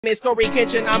It's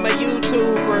coryxkenshin, I'm a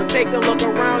YouTuber. Take a look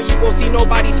around, you won't see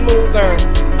nobody smoother.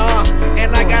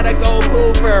 And I gotta go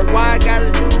Hoover. Why I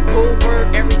gotta do Hoover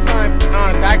every time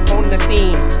I'm back on the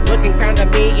scene? Looking kinda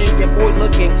mean and your boy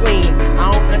looking clean.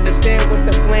 I don't understand what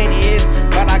the plan is,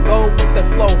 but I go with the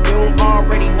flow. You don't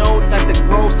already know that the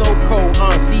grow's so cold.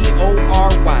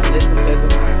 C-O-R-Y, listen to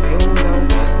the rhyme. You don't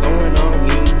know what's going on with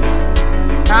me.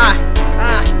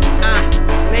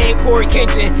 Name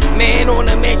coryxkenshin, man on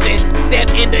a mission. Step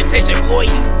in detention, boy,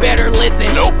 you better listen.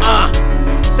 Nope.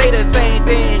 Say the same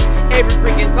thing every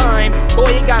freaking time.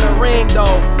 Boy, you got a ring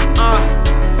though.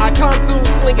 I come through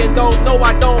slinging dope. No,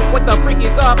 I don't. What the freak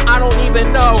is up? I don't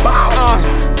even know.